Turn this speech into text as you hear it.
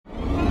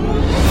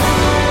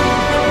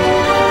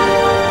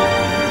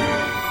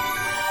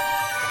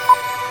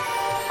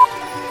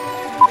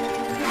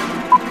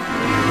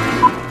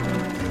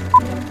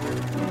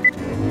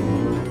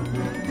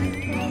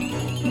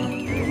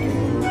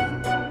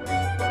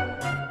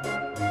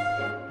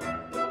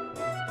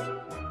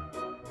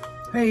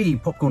Hey,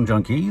 Popcorn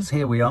Junkies,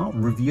 here we are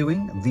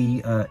reviewing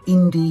the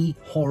indie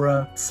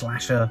horror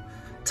slasher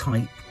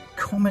type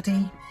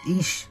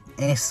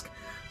comedy-ish-esque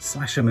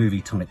slasher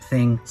movie type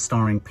thing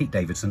starring Pete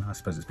Davidson. I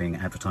suppose it's being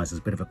advertised as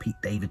a bit of a Pete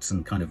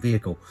Davidson kind of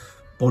vehicle.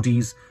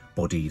 Bodies,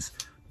 Bodies,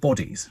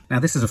 Bodies. Now,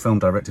 this is a film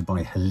directed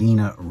by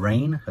Helena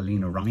Rain,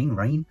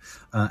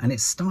 and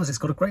it stars. It's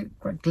got a great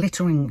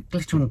glittering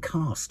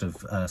cast of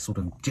sort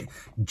of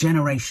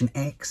Generation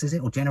X, is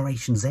it, or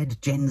Generation Z,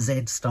 Gen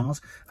Z stars.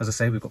 As I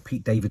say, we've got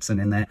Pete Davidson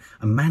in there,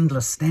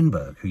 Amandla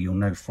Stenberg, who you'll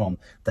know from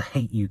The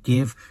Hate U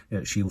Give.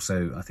 She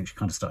also, I think, she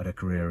kind of started her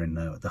career in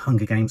The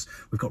Hunger Games.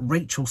 We've got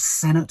Rachel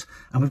Sennott,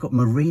 and we've got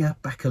Maria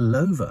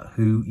Bakalova,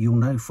 who you'll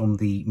know from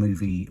the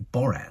movie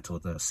Borat, or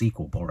the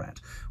sequel Borat,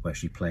 where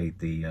she played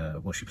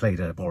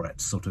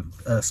Borat's sort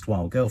of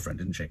erstwhile girlfriend,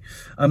 didn't she?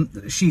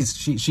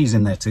 She's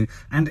in there too,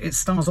 and it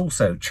stars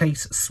also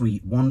Chase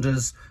Sweet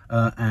Wonders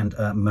and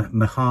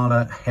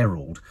Mahala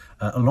Herald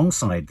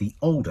alongside the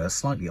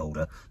slightly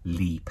older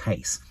Lee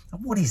Pace.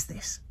 What is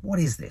this?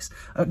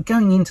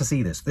 Going in to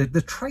see this,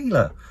 the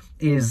trailer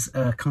is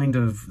kind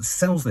of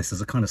sells this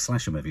as a kind of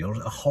slasher movie or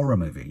a horror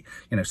movie.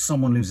 You know,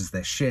 someone loses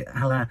their shit,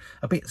 a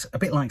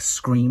bit like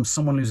Scream.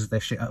 Someone loses their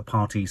shit at a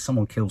party,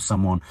 someone kills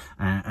someone,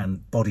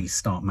 and bodies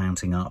start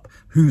mounting up.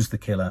 Who's the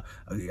killer?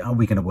 Are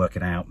we going to work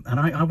it out? And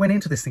I went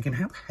into this thinking,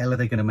 how the hell are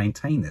they going to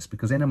maintain this?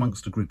 Because in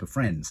amongst a group of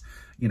friends,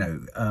 you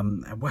know,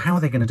 how are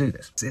they going to do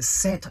this? It's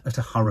set at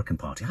a hurricane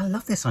party. I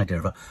love this idea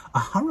of a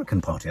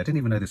hurricane party. I didn't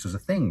even know this was a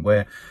thing,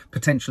 where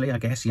potentially, I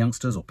guess,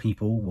 youngsters or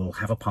people will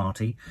have a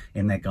party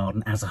in their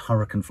garden as a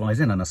hurricane flies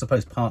in. And I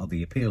suppose part of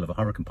the appeal of a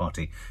hurricane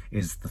party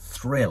is the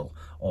thrill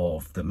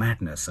of the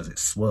madness as it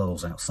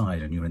swirls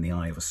outside and you're in the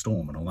eye of a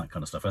storm and all that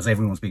kind of stuff. As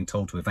everyone's being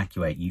told to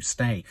evacuate, you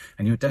stay,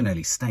 and you don't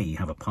only stay, you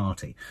have a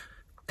party.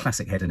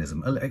 Classic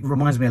hedonism. It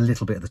reminds me a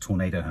little bit of the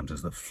tornado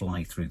hunters that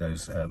fly through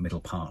those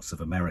middle parts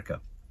of America.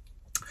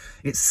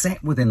 It's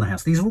set within the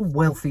house. These are all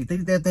wealthy,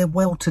 they're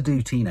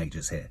well-to-do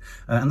teenagers here,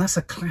 and that's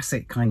a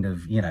classic kind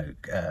of, you know,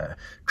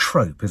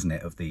 trope, isn't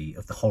it, of the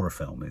horror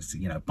film. Is,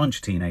 you know, a bunch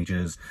of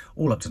teenagers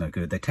all up to no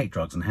good. They take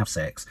drugs and have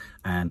sex,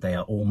 and they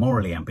are all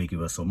morally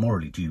ambiguous or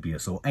morally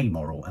dubious or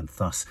amoral, and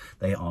thus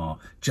they are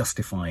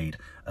justified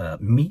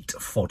meat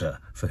fodder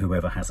for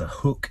whoever has a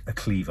hook, a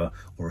cleaver,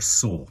 or a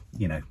saw.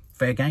 You know,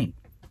 fair game.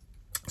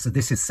 So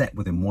this is set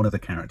within one of the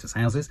characters'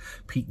 houses,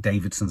 Pete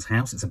Davidson's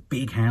house. It's a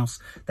big house.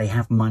 They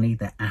have money.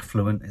 They're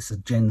affluent. It's a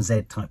Gen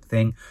Z type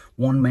thing.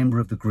 One member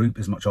of the group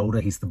is much older.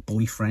 He's the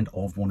boyfriend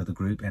of one of the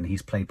group, and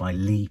he's played by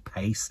Lee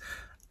Pace.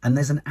 And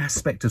there's an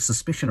aspect of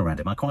suspicion around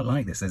him. I quite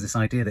like this. There's this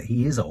idea that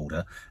he is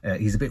older.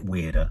 He's a bit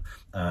weirder,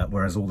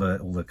 whereas all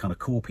the kind of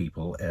core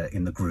people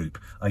in the group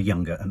are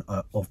younger and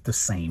of the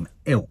same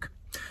ilk.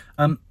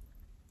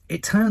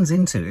 It turns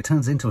into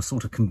a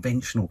sort of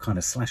conventional kind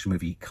of slasher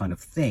movie kind of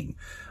thing,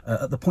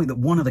 at the point that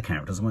one of the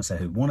characters, I won't say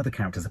who, one of the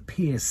characters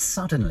appears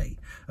suddenly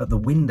at the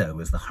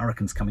window as the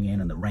hurricane's coming in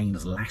and the rain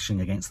is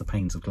lashing against the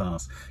panes of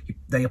glass.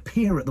 They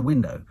appear at the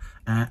window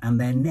and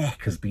their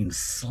neck has been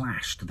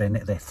slashed. Their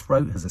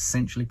throat has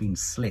essentially been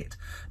slit.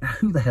 Now,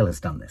 who the hell has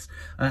done this?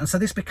 And so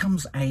this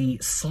becomes a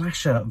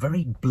slasher,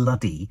 very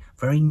bloody,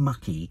 very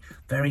mucky,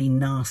 very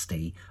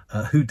nasty,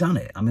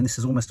 whodunit. I mean, this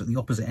is almost at the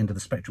opposite end of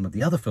the spectrum of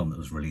the other film that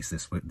was released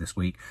this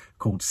week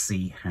called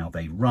See How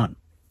They Run.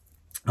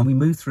 And we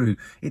move through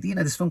it, you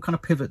know, this film kind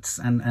of pivots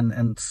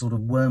and sort of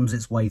worms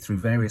its way through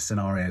various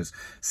scenarios,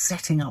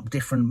 setting up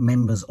different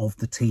members of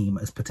the team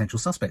as potential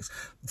suspects.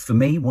 For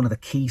me, one of the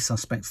key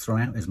suspects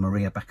throughout is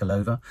Maria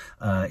Bakalova.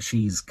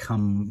 She's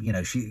come, you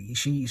know,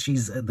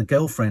 she's the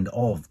girlfriend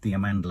of the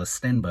Amandla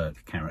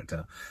Stenberg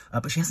character,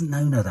 but she hasn't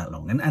known her that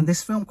long. And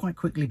this film quite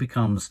quickly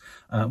becomes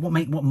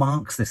what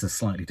marks this as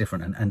slightly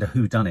different and a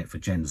whodunit for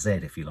Gen Z,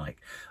 if you like,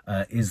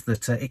 is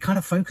that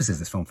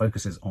this film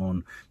focuses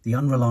on the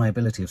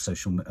unreliability of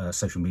social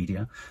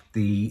media,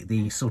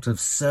 the sort of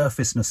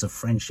surfaceness of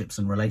friendships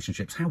and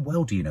relationships. How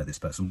well do you know this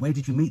person? Where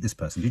did you meet this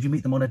person? Did you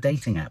meet them on a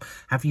dating app?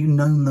 Have you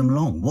known them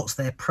long? What's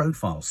their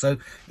profile? So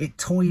it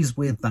toys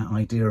with that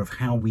idea of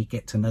how we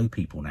get to know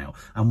people now,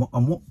 and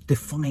what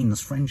defines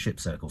friendship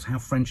circles, how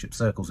friendship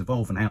circles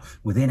evolve, and how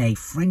within a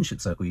friendship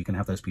circle you can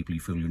have those people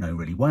you feel you know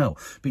really well,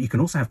 but you can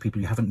also have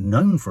people you haven't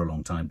known for a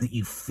long time that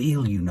you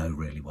feel you know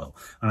really well.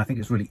 And I think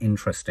it's really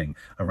interesting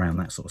around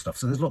that sort of stuff.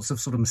 So there's lots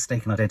of sort of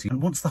mistaken identity,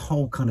 and once the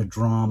whole kind of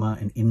drama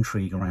and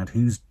intrigue around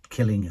who's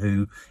killing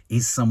who,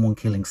 is someone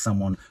killing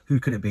someone, who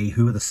could it be,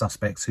 who are the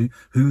suspects,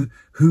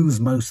 who's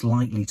most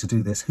likely to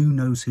do this, who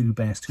knows who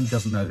best, who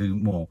doesn't know who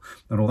more,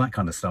 and all that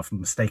kind of stuff,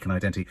 mistaken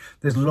identity.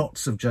 There's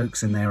lots of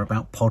jokes in there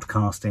about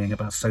podcasting,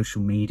 about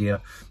social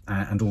media,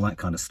 and all that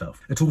kind of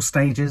stuff. At all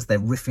stages, they're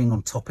riffing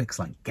on topics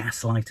like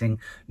gaslighting,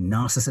 the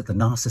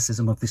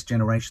narcissism of this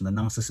generation, the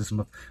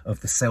narcissism of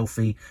the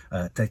selfie.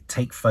 They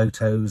take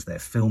photos, they're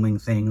filming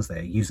things,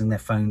 they're using their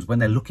phones. When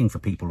they're looking for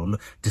people or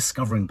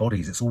discovering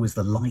bodies, it's always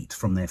the light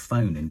from their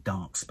phone in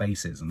dark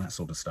spaces and that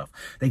sort of stuff.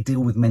 They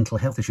deal with mental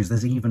health issues.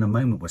 There's even a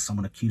moment where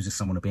someone accuses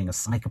someone of being a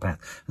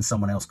psychopath and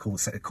someone else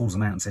calls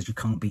them out and says, you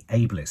can't be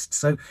ableist.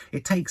 So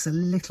it takes a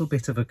little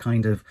bit of a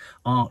kind of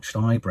arched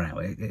eyebrow.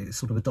 It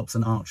sort of adopts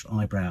an arched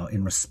eyebrow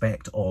in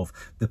respect of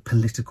the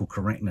political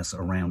correctness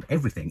around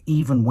everything,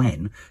 even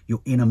when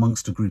you're in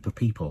amongst a group of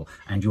people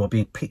and you are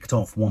being picked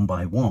off one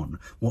by one.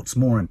 What's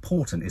more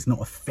important is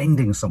not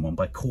offending someone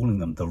by calling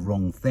them the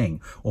wrong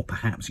thing, or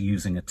perhaps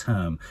using a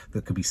term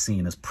that could be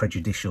seen as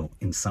prejudicial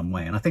in some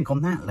way. And I think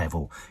on that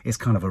level, it's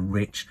kind of a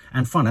rich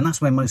and fun. And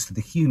that's where most of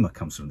the humour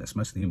comes from this.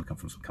 Most of the humour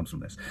comes from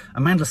this.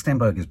 Amanda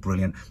Stenberg is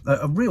brilliant.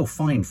 A real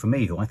find for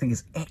me, who I think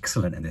is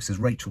excellent in this, is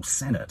Rachel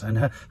Sennott, and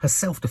her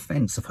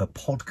self-defence of her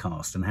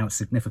podcast and how it's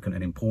significant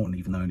and important,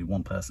 even though only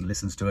one person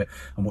listens to it,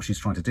 and what she's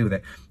trying to do with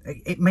it.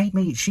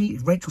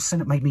 Rachel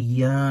Sennott made me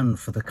yearn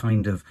for the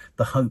kind of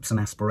the hopes and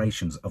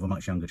aspirations of a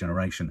much younger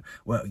generation.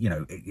 Well, you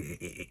know,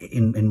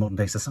 in modern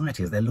day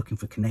society, as they're looking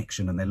for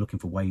connection and they're looking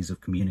for ways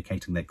of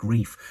communicating their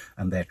grief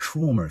and their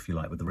trauma, if you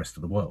like, with the rest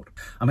of the world.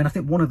 I mean, I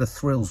think one of the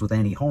thrills with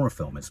any horror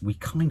film is we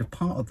kind of,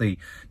 part of the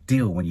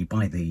deal when you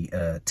buy the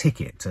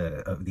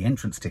the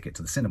entrance ticket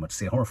to the cinema to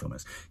see a horror film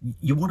is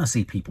you want to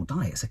see people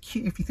die.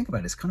 If you think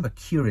about it, it's kind of a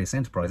curious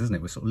enterprise, isn't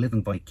it? We're sort of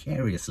living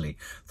vicariously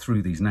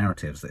through these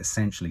narratives that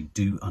essentially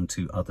do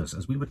unto others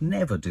as we would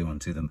never do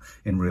unto them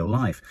in real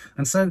life.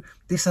 And so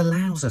this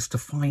allows us to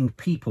find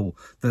people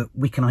that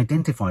we can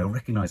identify or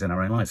recognise in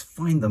our own lives,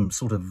 find them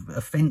sort of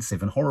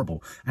offensive and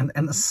horrible, and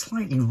a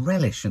slightly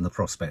relish in the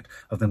prospect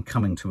of them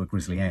coming to a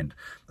grisly end.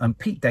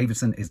 Pete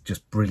Davidson is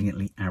just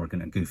brilliantly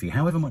arrogant and goofy.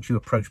 However much you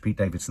approach Pete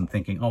Davidson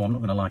thinking, oh, I'm not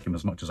going to like him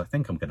as much as I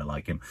think I'm going to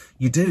like him,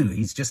 you do.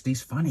 He's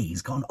funny.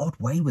 He's got an odd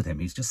way with him.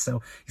 He's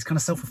kind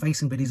of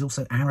self-effacing, but he's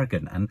also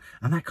arrogant, and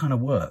that kind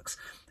of works.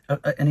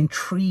 An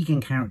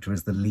intriguing character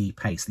is the Lee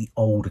Pace, the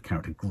older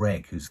character,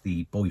 Greg, who's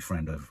the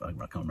boyfriend of, I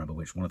can't remember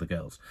which, one of the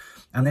girls.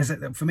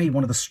 And for me,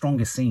 one of the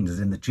strongest scenes is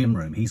in the gym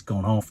room. He's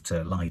gone off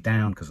to lie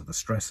down because of the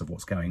stress of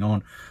what's going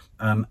on.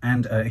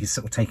 And he's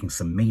sort of taking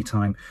some me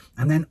time.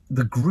 And then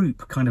the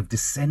group kind of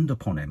descend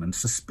upon him and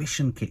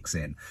suspicion kicks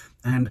in.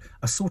 And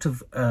a sort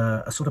of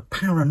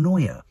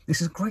paranoia. This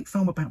is a great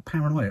film about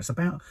paranoia.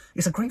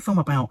 It's a great film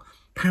about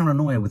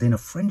paranoia within a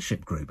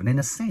friendship group. And in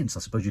a sense, I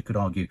suppose you could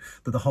argue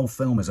that the whole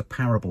film is a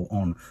parable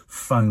on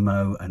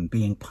FOMO and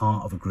being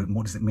part of a group. And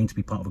what does it mean to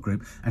be part of a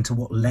group? And to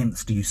what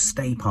lengths do you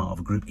stay part of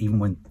a group even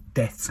when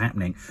death's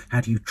happening?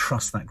 How do you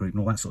trust that group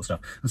and all that sort of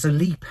stuff? And so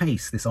Lee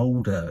Pace, this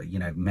older,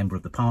 member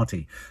of the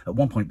party, at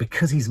one point,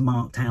 because he's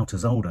marked out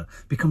as older,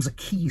 becomes a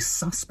key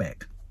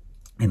suspect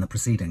in the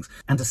proceedings,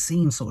 and a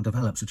scene sort of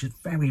develops which is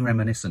very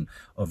reminiscent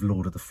of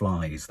Lord of the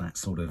Flies, that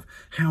sort of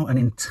how an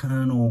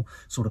internal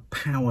sort of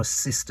power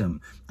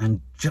system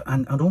and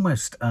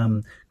almost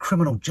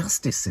criminal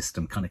justice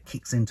system kind of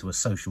kicks into a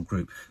social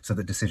group, so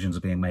that decisions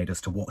are being made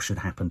as to what should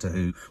happen to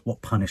who,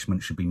 what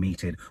punishment should be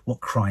meted, what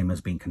crime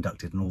has been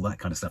conducted, and all that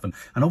kind of stuff.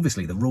 And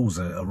obviously the rules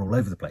are all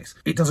over the place.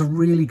 It does a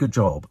really good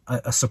job,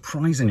 a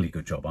surprisingly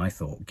good job, I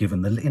thought,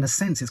 given in a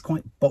sense, it's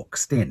quite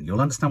boxed in. You'll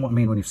understand what I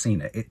mean when you've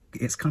seen it.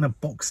 It's kind of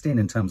boxed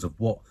in terms of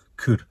what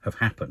could have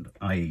happened,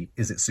 i.e.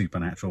 is it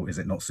supernatural, is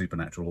it not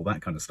supernatural, all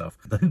that kind of stuff.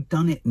 The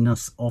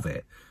whodunitness of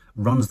it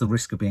runs the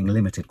risk of being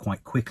limited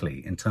quite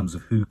quickly in terms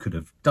of who could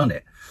have done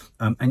it.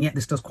 And yet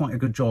this does quite a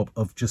good job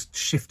of just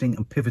shifting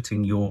and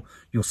pivoting your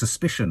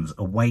suspicions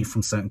away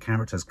from certain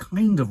characters,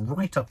 kind of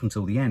right up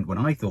until the end, when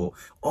I thought,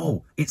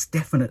 oh, it's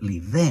definitely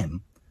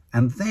them.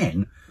 And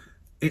then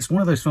it's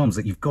one of those films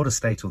that you've got to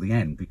stay till the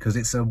end, because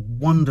it's a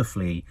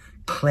wonderfully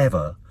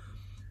clever,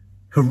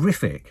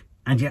 horrific,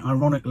 and yet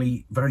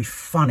ironically very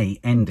funny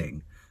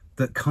ending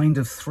that kind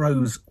of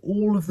throws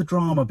all of the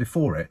drama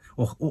before it,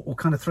 or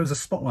kind of throws a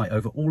spotlight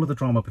over all of the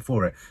drama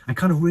before it, and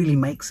kind of really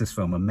makes this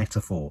film a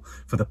metaphor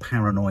for the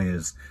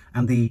paranoias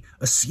and the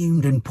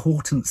assumed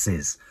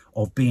importances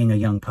of being a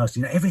young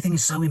person. Everything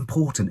is so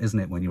important, isn't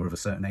it, when you're of a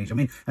certain age? I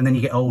mean, and then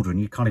you get older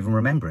and you can't even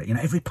remember it.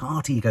 Every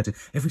party you go to,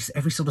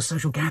 every sort of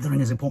social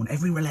gathering is important,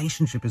 every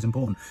relationship is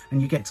important, and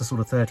you get to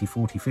sort of 30,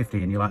 40,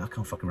 50, and you're like, I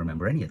can't fucking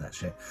remember any of that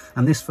shit.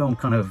 And this film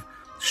kind of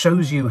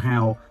shows you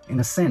how, in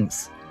a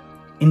sense,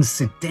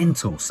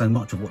 incidental so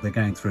much of what they're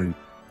going through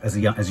as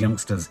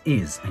youngsters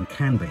is and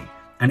can be.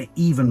 And it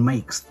even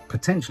makes,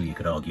 potentially you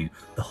could argue,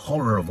 the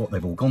horror of what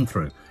they've all gone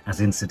through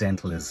as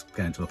incidental as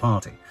going to a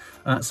party.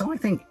 So I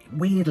think,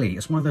 weirdly,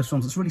 it's one of those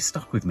films that's really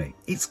stuck with me.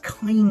 It's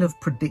kind of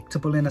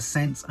predictable in a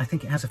sense. I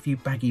think it has a few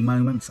baggy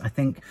moments. I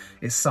think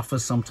it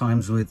suffers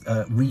sometimes with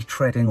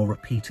retreading or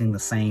repeating the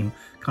same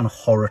kind of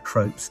horror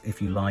tropes,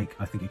 if you like.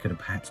 I think it could have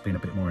perhaps been a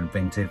bit more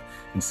inventive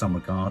in some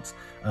regards.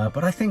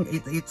 But I think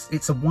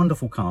it's a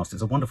wonderful cast.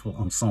 It's a wonderful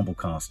ensemble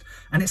cast.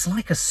 And it's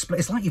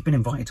like you've been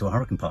invited to a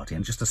hurricane party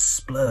and just a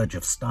splurge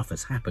of stuff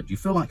has happened. You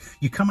feel like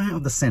you come out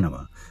of the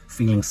cinema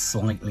feeling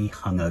slightly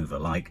hungover,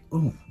 like,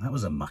 ooh, that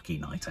was a mucky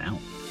night out.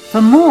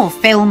 For more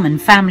film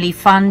and family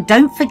fun,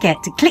 don't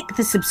forget to click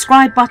the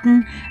subscribe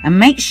button and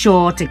make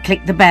sure to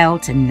click the bell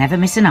to never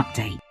miss an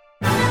update.